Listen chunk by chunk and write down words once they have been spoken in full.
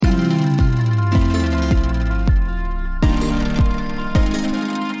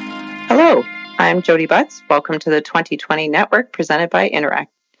I'm Jodi Butts. Welcome to the 2020 Network presented by Interact.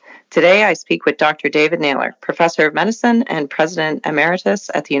 Today I speak with Dr. David Naylor, Professor of Medicine and President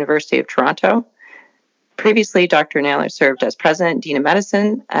Emeritus at the University of Toronto. Previously, Dr. Naylor served as President, Dean of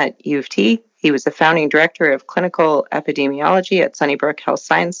Medicine at U of T. He was the founding director of clinical epidemiology at Sunnybrook Health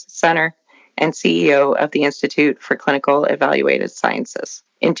Science Center and CEO of the Institute for Clinical Evaluated Sciences.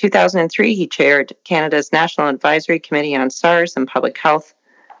 In 2003, he chaired Canada's National Advisory Committee on SARS and Public Health.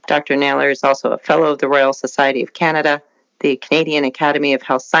 Dr. Naylor is also a Fellow of the Royal Society of Canada, the Canadian Academy of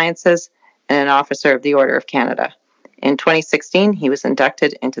Health Sciences, and an Officer of the Order of Canada. In 2016, he was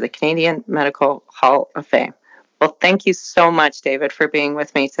inducted into the Canadian Medical Hall of Fame. Well, thank you so much, David, for being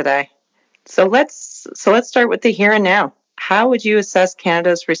with me today. So let's start with the here and now. How would you assess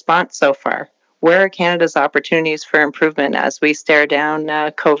Canada's response so far? Where are Canada's opportunities for improvement as we stare down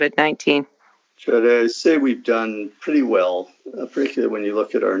COVID-19? Should I say we've done pretty well, particularly when you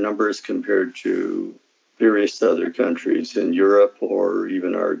look at our numbers compared to various other countries in Europe or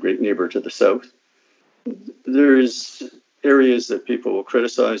even our great neighbor to the south. There's areas that people will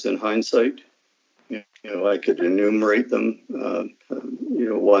criticize in hindsight. I could enumerate them.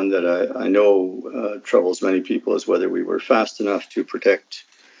 One that I know troubles many people is whether we were fast enough to protect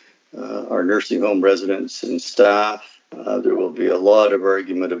our nursing home residents and staff. There will be a lot of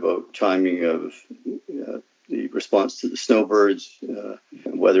argument about timing of the response to the snowbirds,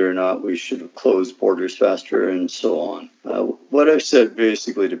 whether or not we should have closed borders faster, and so on. What I've said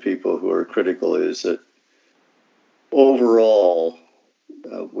basically to people who are critical is that overall,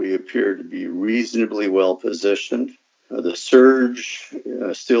 we appear to be reasonably well positioned. The surge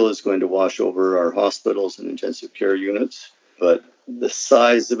still is going to wash over our hospitals and intensive care units, but the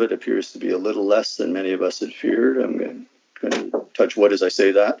size of it appears to be a little less than many of us had feared. I'm going to touch wood as I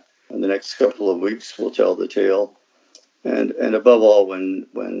say that. In the next couple of weeks, we'll tell the tale. And above all,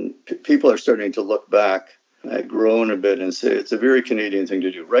 when people are starting to look back, I groan a bit and say it's a very Canadian thing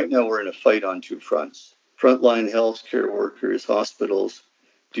to do. Right now, we're in a fight on two fronts. Frontline healthcare workers, hospitals,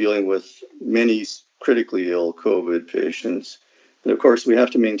 dealing with many critically ill COVID patients. And of course, we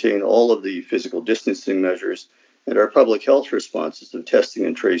have to maintain all of the physical distancing measures and our public health responses of testing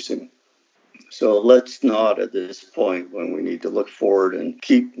and tracing. So let's not at this point, when we need to look forward and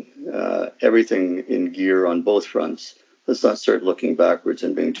keep everything in gear on both fronts, let's not start looking backwards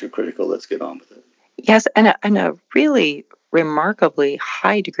and being too critical. Let's get on with it. Yes, and a really remarkably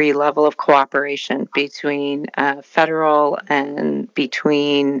high degree level of cooperation between federal and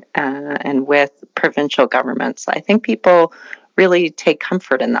between and with provincial governments. I think people really take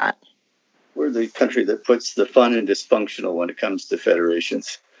comfort in that. We're the country that puts the fun and dysfunctional when it comes to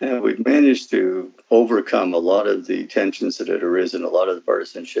federations. And we've managed to overcome a lot of the tensions that had arisen, a lot of the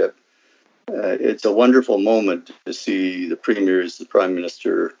partisanship. It's a wonderful moment to see the premiers, the prime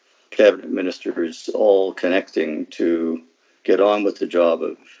minister, cabinet ministers all connecting to get on with the job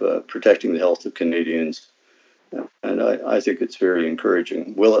of protecting the health of Canadians. And I think it's very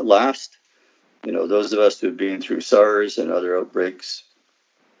encouraging. Will it last? Those of us who've been through SARS and other outbreaks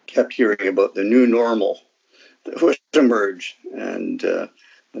kept hearing about the new normal that would emerge. And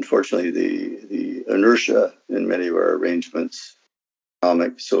unfortunately, the inertia in many of our arrangements,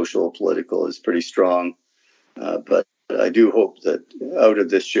 economic, social, political, is pretty strong. But I do hope that out of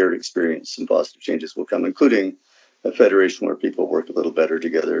this shared experience, some positive changes will come, including a federation where people work a little better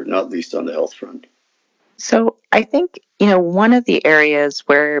together, not least on the health front. So I think, one of the areas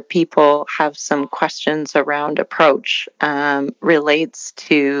where people have some questions around approach relates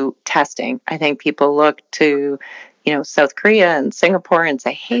to testing. I think people look to, South Korea and Singapore and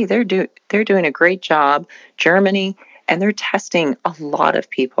say, hey, they're doing a great job. Germany, and they're testing a lot of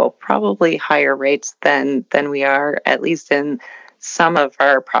people, probably higher rates than we are, at least in some of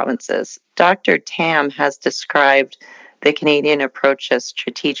our provinces. Dr. Tam has described the Canadian approach as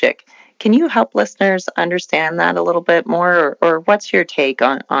strategic. Can you help listeners understand that a little bit more, or what's your take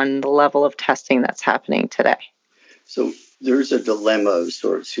on the level of testing that's happening today? So there's a dilemma of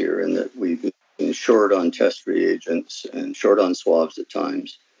sorts here in that we've been short on test reagents and short on swabs at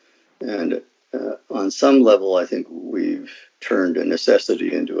times. And on some level, I think we've turned a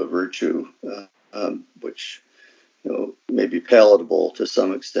necessity into a virtue, which may be palatable to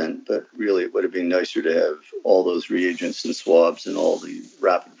some extent, but really it would have been nicer to have all those reagents and swabs and all the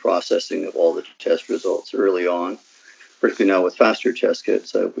rapid processing of all the test results early on. Particularly now with faster test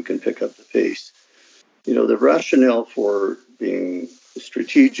kits, I hope we can pick up the pace. The rationale for being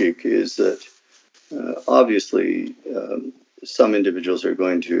strategic is that obviously some individuals are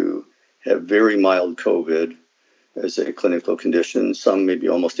going to have very mild COVID as a clinical condition. Some may be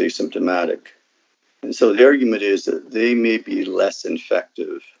almost asymptomatic. And so the argument is that they may be less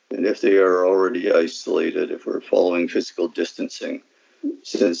infective And if they are already isolated, if we're following physical distancing,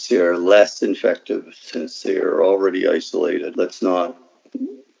 since they are less infective, since they are already isolated, let's not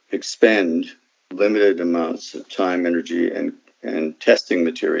expend limited amounts of time, energy, and testing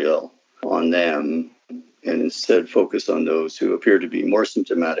material on them, and instead focus on those who appear to be more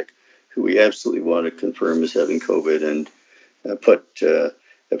symptomatic, who we absolutely want to confirm as having COVID and put,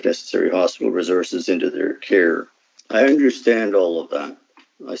 if necessary, hospital resources into their care. I understand all of that.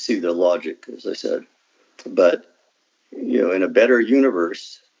 I see the logic, as I said. But, in a better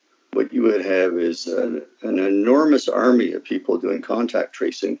universe, what you would have is an enormous army of people doing contact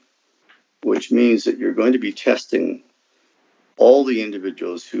tracing, which means that you're going to be testing all the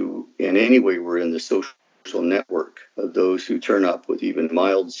individuals who in any way were in the social network of those who turn up with even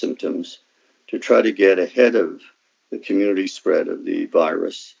mild symptoms to try to get ahead of the community spread of the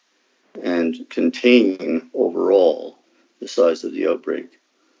virus and contain overall the size of the outbreak.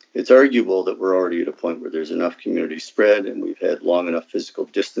 It's arguable that we're already at a point where there's enough community spread and we've had long enough physical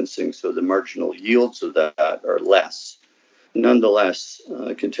distancing, so the marginal yields of that are less. Nonetheless,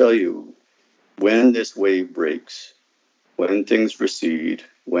 I can tell you, when this wave breaks, when things recede,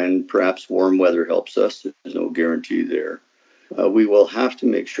 when perhaps warm weather helps us, there's no guarantee there, we will have to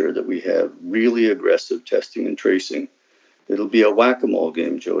make sure that we have really aggressive testing and tracing. It'll be a whack-a-mole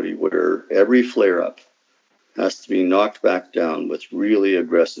game, Jodi, where every flare-up has to be knocked back down with really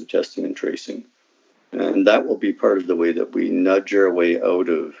aggressive testing and tracing. And that will be part of the way that we nudge our way out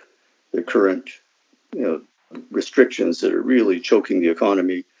of the current restrictions that are really choking the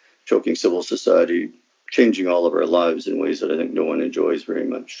economy, choking civil society, changing all of our lives in ways that I think no one enjoys very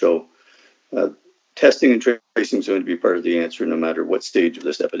much. So testing and tracing is going to be part of the answer no matter what stage of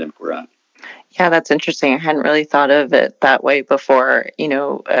this epidemic we're at. Yeah, that's interesting. I hadn't really thought of it that way before.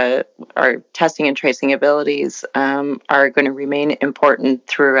 Our testing and tracing abilities are going to remain important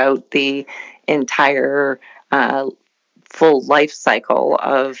throughout the entire full life cycle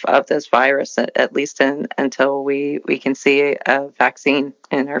of this virus, at least until we can see a vaccine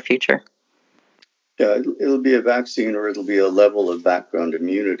in our future. Yeah, it'll be a vaccine or it'll be a level of background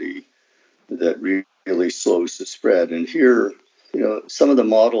immunity that really slows the spread. And here, some of the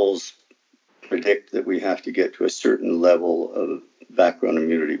models predict that we have to get to a certain level of background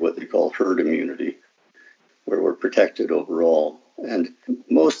immunity, what they call herd immunity, where we're protected overall. And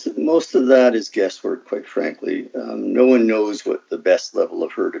most of that is guesswork, quite frankly. No one knows what the best level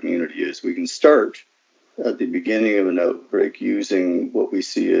of herd immunity is. We can start at the beginning of an outbreak using what we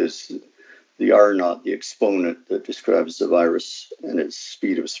see as the R naught, the exponent that describes the virus and its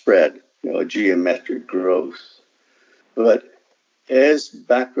speed of spread, a geometric growth. But as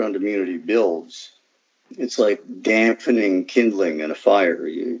background immunity builds, it's like dampening kindling in a fire,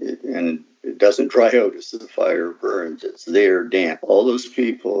 and it doesn't dry out as the fire burns. It's there damp. All those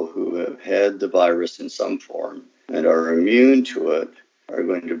people who have had the virus in some form and are immune to it are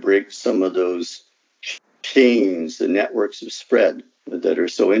going to break some of those chains, the networks of spread that are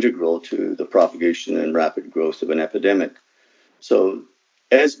so integral to the propagation and rapid growth of an epidemic. So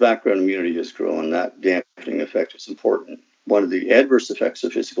as background immunity has grown, that dampening effect is important. One of the adverse effects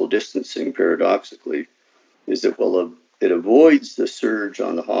of physical distancing, paradoxically, is that it avoids the surge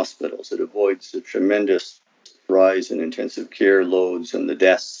on the hospitals. It avoids the tremendous rise in intensive care loads and the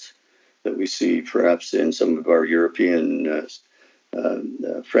deaths that we see perhaps in some of our European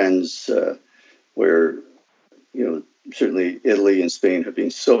friends, where, certainly Italy and Spain have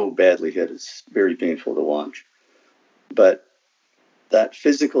been so badly hit. It's very painful to watch. But that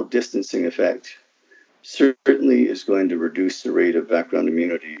physical distancing effect certainly is going to reduce the rate of background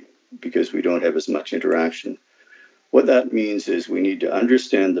immunity because we don't have as much interaction. What that means is we need to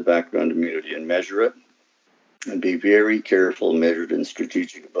understand the background immunity and measure it and be very careful, measured, and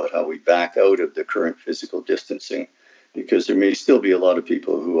strategic about how we back out of the current physical distancing, because there may still be a lot of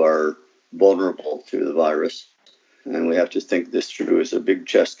people who are vulnerable to the virus. And we have to think this through as a big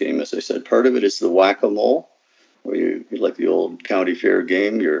chess game. As I said, part of it is the whack-a-mole, where you like the old county fair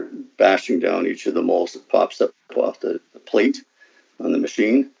game, you're bashing down each of the moles that pops up off the plate on the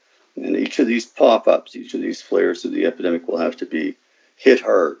machine. And each of these pop-ups, each of these flares of the epidemic will have to be hit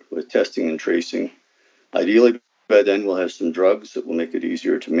hard with testing and tracing. Ideally, by then we'll have some drugs that will make it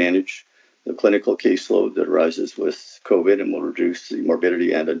easier to manage the clinical caseload that arises with COVID and will reduce the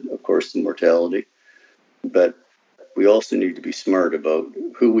morbidity and, of course, the mortality. But we also need to be smart about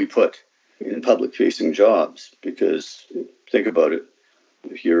who we put in public-facing jobs, because think about it.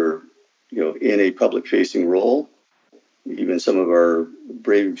 If you're, in a public-facing role, even some of our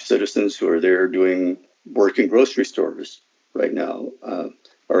brave citizens who are there doing work in grocery stores right now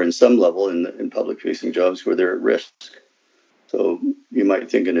are in some level in public-facing jobs where they're at risk. So you might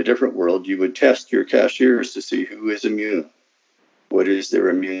think in a different world, you would test your cashiers to see who is immune, what is their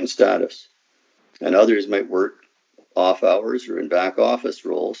immune status. And others might work off hours or in back office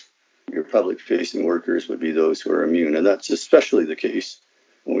roles. Your public facing workers would be those who are immune. And that's especially the case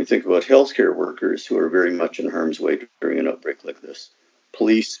when we think about healthcare workers who are very much in harm's way during an outbreak like this,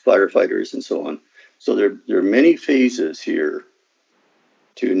 police, firefighters, and so on. So there are many phases here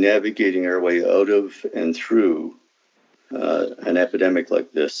to navigating our way out of and through an epidemic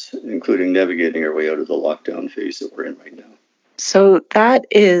like this, including navigating our way out of the lockdown phase that we're in right now. So that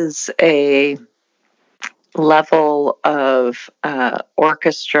is a level of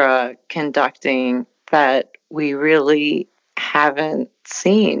orchestra conducting that we really haven't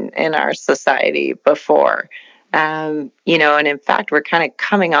seen in our society before. And in fact, we're kind of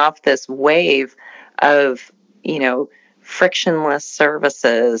coming off this wave of, frictionless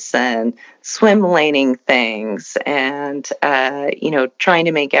services and swim laning things and, trying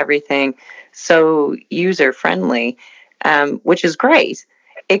to make everything so user friendly, which is great,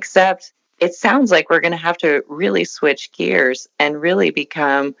 except it sounds like we're going to have to really switch gears and really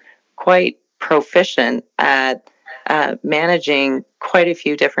become quite proficient at managing quite a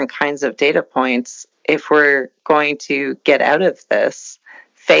few different kinds of data points if we're going to get out of this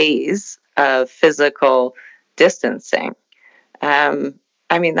phase of physical distancing.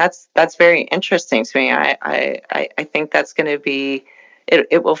 That's very interesting to me. I think that's going to be,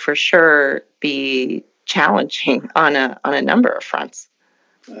 it will for sure be challenging on a number of fronts.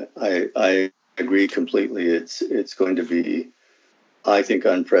 I agree completely. It's going to be, I think,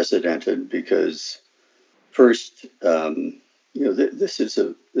 unprecedented because first, this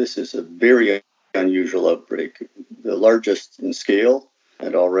is a very unusual outbreak, the largest in scale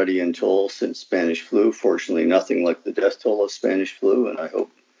and already in toll since Spanish flu. Fortunately, nothing like the death toll of Spanish flu, and I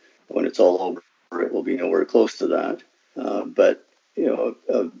hope when it's all over, it will be nowhere close to that. But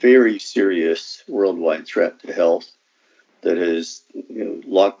a very serious worldwide threat to health that has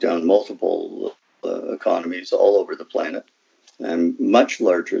locked down multiple economies all over the planet, and much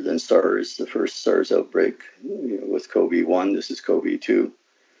larger than SARS, the first SARS outbreak with COVID-1. This is COVID-2.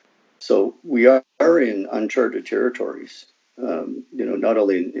 So we are in uncharted territories, not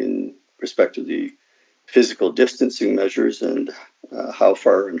only in respect to the physical distancing measures and how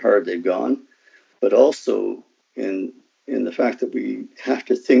far and hard they've gone, but also in the fact that we have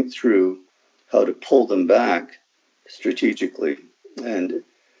to think through how to pull them back strategically. And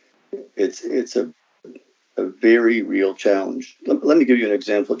it's a very real challenge. Let me give you an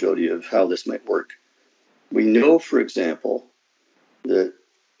example, Jodi, of how this might work. We know, for example, that,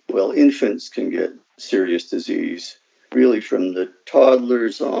 infants can get serious disease really from the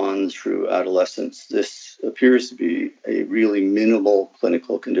toddlers on through adolescence. This appears to be a really minimal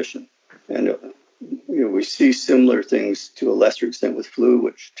clinical condition. And we see similar things to a lesser extent with flu,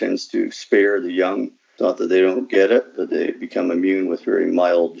 which tends to spare the young. Not that they don't get it, but they become immune with very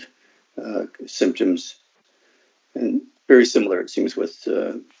mild symptoms. And very similar, it seems, with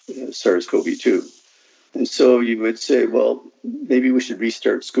SARS-CoV-2. And so you would say, maybe we should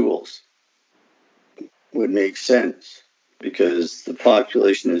restart schools. Would make sense because the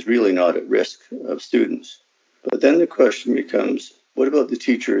population is really not at risk of students. But then the question becomes, what about the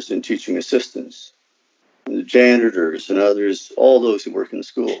teachers and teaching assistants, and the janitors and others, all those who work in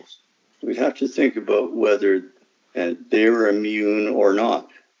schools? We'd have to think about whether they're immune or not.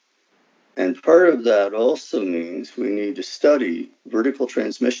 And part of that also means we need to study vertical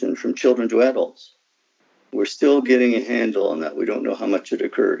transmission from children to adults. We're still getting a handle on that. We don't know how much it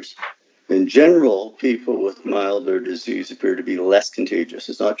occurs. In general, people with milder disease appear to be less contagious.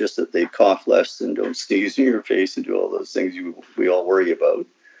 It's not just that they cough less and don't sneeze in your face and do all those things we all worry about,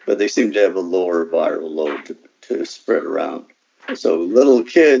 but they seem to have a lower viral load to spread around. So little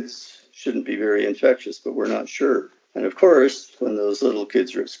kids shouldn't be very infectious, but we're not sure. And of course, when those little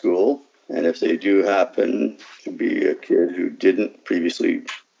kids are at school, and if they do happen to be a kid who didn't previously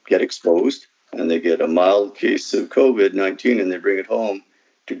get exposed, and they get a mild case of COVID-19 and they bring it home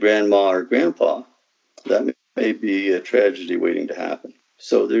to grandma or grandpa, that may be a tragedy waiting to happen.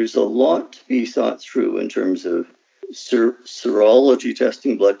 So there's a lot to be thought through in terms of serology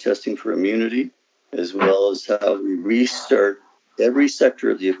testing, blood testing for immunity, as well as how we restart every sector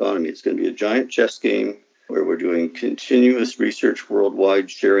of the economy. It's going to be a giant chess game where we're doing continuous research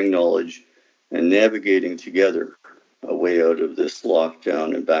worldwide, sharing knowledge, and navigating together a way out of this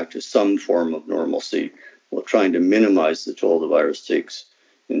lockdown and back to some form of normalcy, while trying to minimize the toll the virus takes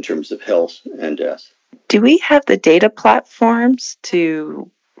in terms of health and death. Do we have the data platforms to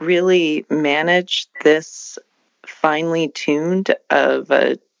really manage this finely tuned of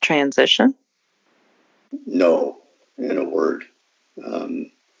a transition? No, in a word.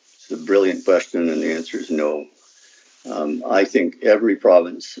 It's a brilliant question, and the answer is no. I think every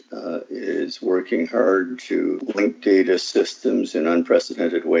province is working hard to link data systems in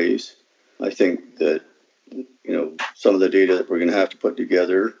unprecedented ways. I think that some of the data that we're going to have to put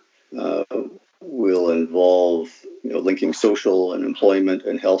together will involve linking social and employment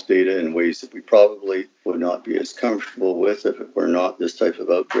and health data in ways that we probably would not be as comfortable with if it were not this type of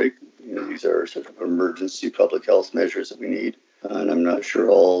outbreak. These are sort of emergency public health measures that we need, and I'm not sure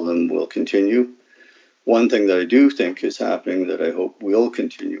all of them will continue. One thing that I do think is happening that I hope will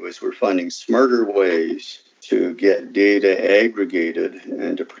continue is we're finding smarter ways to get data aggregated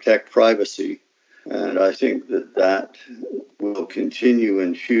and to protect privacy. And I think that will continue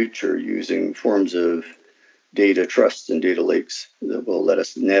in future using forms of data trusts and data lakes that will let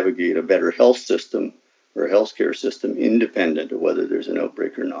us navigate a better health system or healthcare system independent of whether there's an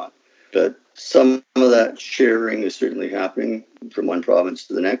outbreak or not. But some of that sharing is certainly happening from one province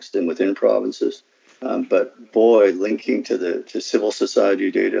to the next and within provinces. But boy, linking to civil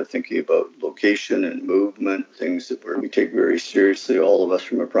society data, thinking about location and movement, things that we take very seriously, all of us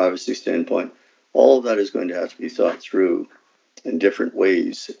from a privacy standpoint, all of that is going to have to be thought through in different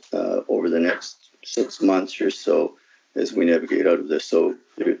ways over the next 6 months or so as we navigate out of this. So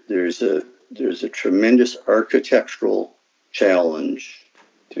there's a tremendous architectural challenge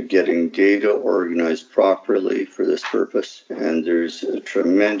to getting data organized properly for this purpose. And there's a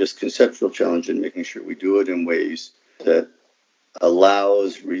tremendous conceptual challenge in making sure we do it in ways that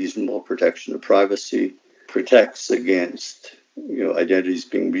allows reasonable protection of privacy, protects against identities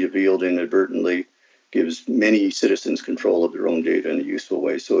being revealed inadvertently, gives many citizens control of their own data in a useful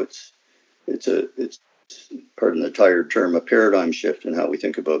way. So it's pardon the tired term, a paradigm shift in how we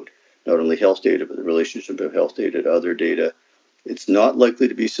think about not only health data, but the relationship of health data to other data. It's not likely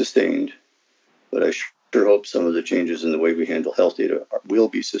to be sustained, but I sure hope some of the changes in the way we handle health data will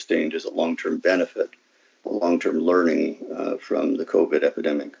be sustained as a long-term benefit, a long-term learning from the COVID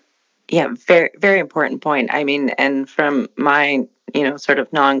epidemic. Yeah, very, very important point. I mean, and from my, sort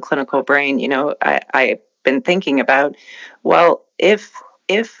of non-clinical brain, I've been thinking about, well, if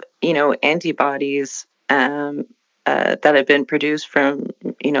antibodies that have been produced from,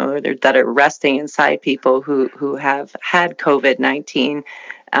 that are resting inside people who have had COVID-19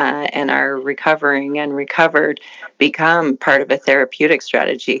 and are recovering and recovered become part of a therapeutic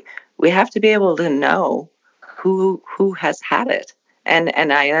strategy, we have to be able to know who has had it.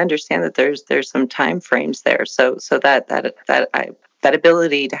 And I understand that there's some time frames there. So that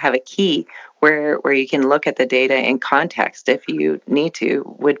ability to have a key where you can look at the data in context if you need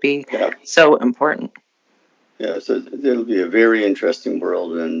to would be so important. Yeah, so it'll be a very interesting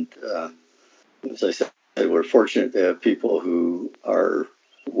world. And as I said, we're fortunate to have people who are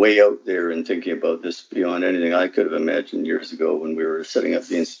way out there and thinking about this beyond anything I could have imagined years ago when we were setting up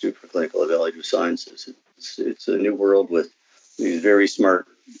the Institute for Clinical Evaluative Sciences. It's a new world with these very smart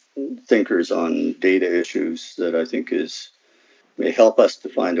thinkers on data issues that I think may help us to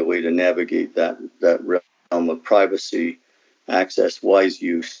find a way to navigate that realm of privacy, access, wise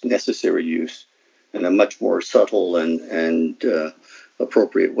use, necessary use, in a much more subtle and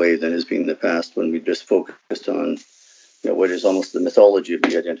appropriate way than has been in the past when we just focused on what is almost the mythology of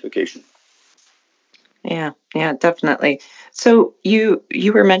de-identification. Yeah, definitely. So you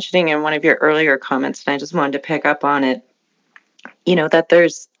were mentioning in one of your earlier comments, and I just wanted to pick up on it, that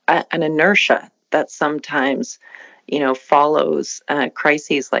there's an inertia that sometimes, follows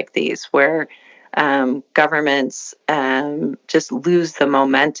crises like these where governments just lose the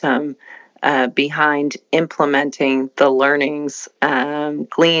momentum behind implementing the learnings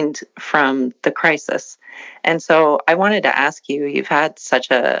gleaned from the crisis. And so I wanted to ask you, you've had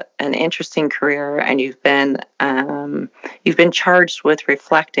such an interesting career, and you've been charged with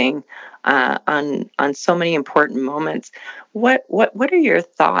reflecting on so many important moments. What are your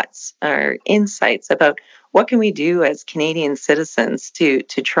thoughts or insights about what can we do as Canadian citizens to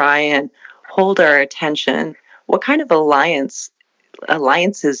try and hold our attention? What kind of alliances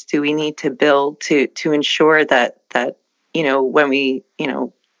do we need to build to ensure that when we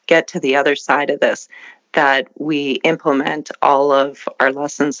get to the other side of this, that we implement all of our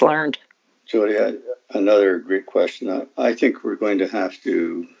lessons learned? Jodi, another great question. I think we're going to have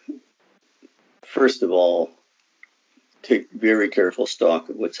to, first of all, take very careful stock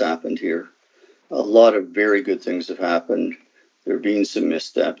of what's happened here. A lot of very good things have happened. There have been some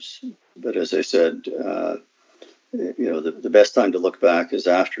missteps, but as I said, the best time to look back is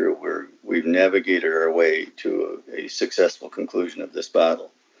after we've navigated our way to a successful conclusion of this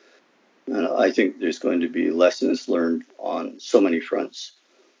battle. And I think there's going to be lessons learned on so many fronts.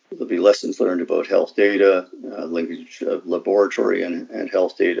 There'll be lessons learned about health data, linkage of laboratory and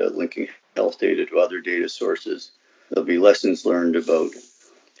health data, linking health data to other data sources. There'll be lessons learned about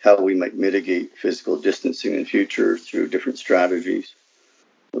how we might mitigate physical distancing in future through different strategies.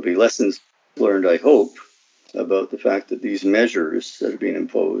 There'll be lessons learned, I hope, about the fact that these measures that are being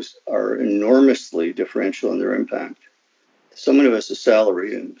imposed are enormously differential in their impact. Someone who has a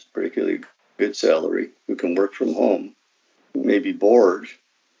salary, and particularly good salary, who can work from home, may be bored,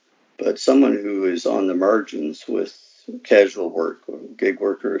 but someone who is on the margins with casual work or gig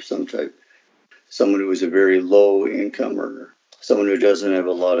worker of some type, someone who is a very low income earner, someone who doesn't have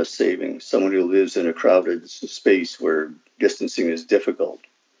a lot of savings, someone who lives in a crowded space where distancing is difficult.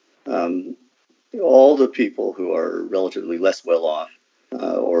 All the people who are relatively less well off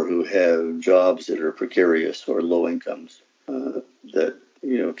or who have jobs that are precarious or low incomes that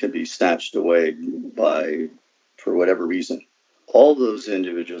can be snatched away by, for whatever reason. All those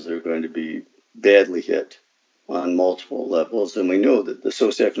individuals are going to be badly hit on multiple levels, and we know that the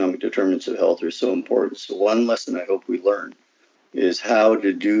socioeconomic determinants of health are so important. So one lesson I hope we learn is how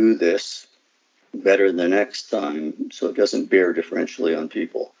to do this better the next time so it doesn't bear differentially on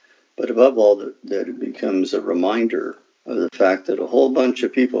people. But above all, that it becomes a reminder of the fact that a whole bunch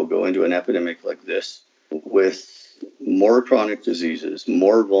of people go into an epidemic like this with more chronic diseases,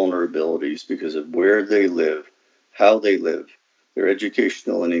 more vulnerabilities because of where they live, how they live, their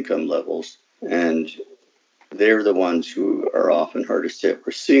educational and income levels, and they're the ones who are often hardest hit.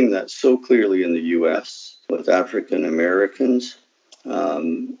 We're seeing that so clearly in the US with African Americans.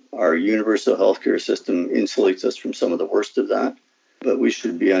 Our universal healthcare system insulates us from some of the worst of that, but we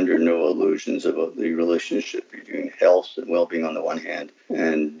should be under no illusions about the relationship between health and well-being on the one hand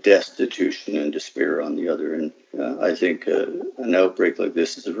and destitution and despair on the other. And I think an outbreak like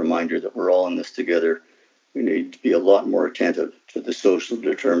this is a reminder that we're all in this together. We need to be a lot more attentive to the social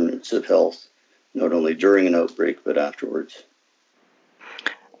determinants of health, not only during an outbreak, but afterwards.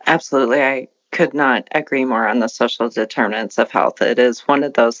 Absolutely. I could not agree more on the social determinants of health. It is one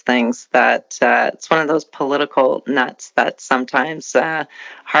of those things that it's one of those political nuts that's sometimes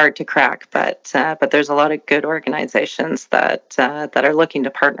hard to crack. But there's a lot of good organizations that are looking to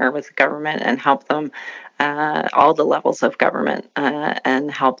partner with the government and help them, all the levels of government,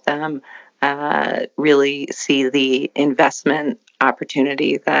 and help them really see the investment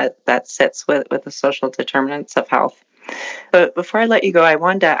opportunity that sits with the social determinants of health. But before I let you go, I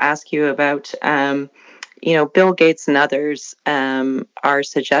wanted to ask you about, Bill Gates and others are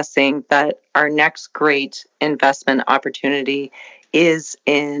suggesting that our next great investment opportunity is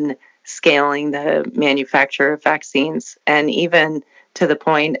in scaling the manufacture of vaccines, and even to the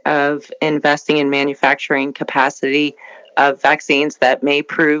point of investing in manufacturing capacity of vaccines that may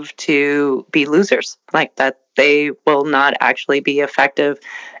prove to be losers, like that they will not actually be effective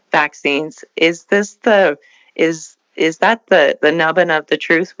vaccines. Is that the nubbin of the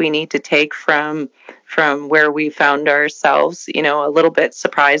truth we need to take from where we found ourselves, a little bit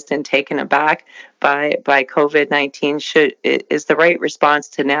surprised and taken aback by COVID-19? Is the right response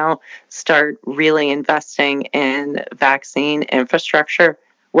to now start really investing in vaccine infrastructure,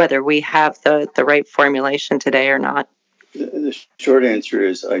 whether we have the right formulation today or not? The short answer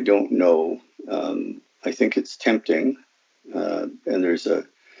is I don't know. I think it's tempting, and there's a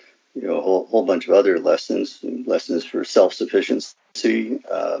whole bunch of other lessons for self-sufficiency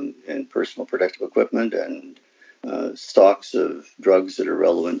and personal protective equipment and stocks of drugs that are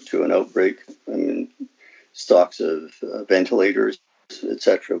relevant to an outbreak. I mean, stocks of ventilators,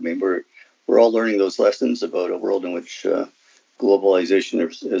 etc. I mean, we're all learning those lessons about a world in which globalization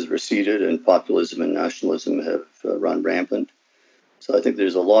has receded and populism and nationalism have run rampant. So I think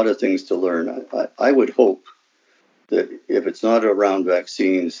there's a lot of things to learn. I would hope that if it's not around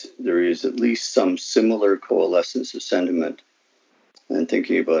vaccines, there is at least some similar coalescence of sentiment and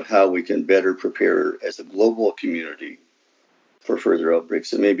thinking about how we can better prepare as a global community for further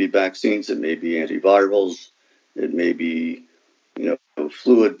outbreaks. It may be vaccines, it may be antivirals, it may be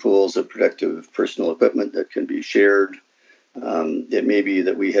fluid pools of protective personal equipment that can be shared. It may be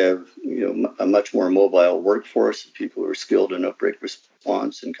that we have a much more mobile workforce, people who are skilled in outbreak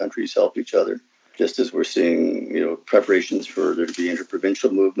response, and countries help each other. Just as we're seeing, preparations for there to be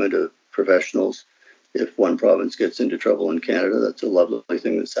interprovincial movement of professionals. If one province gets into trouble in Canada, that's a lovely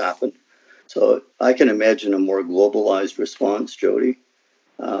thing that's happened. So I can imagine a more globalized response, Jodi.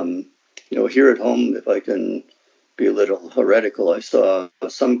 Here at home, if I can be a little heretical, I saw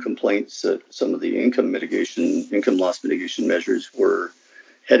some complaints that some of the income loss mitigation measures were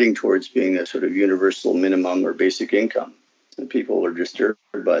heading towards being a sort of universal minimum or basic income. And people were disturbed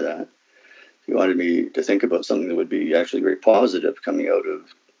by that. He wanted me to think about something that would be actually very positive coming out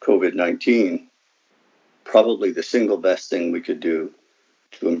of COVID-19, probably the single best thing we could do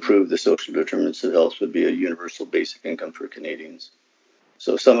to improve the social determinants of health would be a universal basic income for Canadians.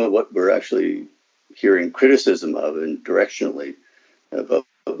 So some of what we're actually hearing criticism of and directionally of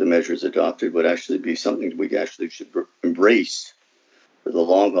the measures adopted would actually be something we actually should embrace for the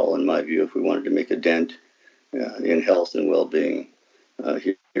long haul, in my view, if we wanted to make a dent in health and well-being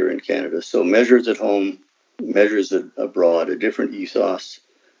here in Canada. So measures at home, measures abroad, a different ethos.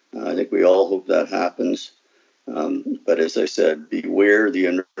 I think we all hope that happens. But as I said, beware the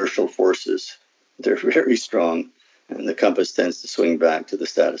inertial forces. They're very strong, and the compass tends to swing back to the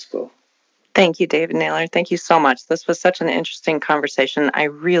status quo. Thank you, David Naylor. Thank you so much. This was such an interesting conversation. I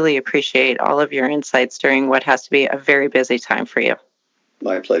really appreciate all of your insights during what has to be a very busy time for you.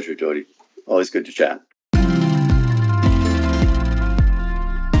 My pleasure, Jodi. Always good to chat.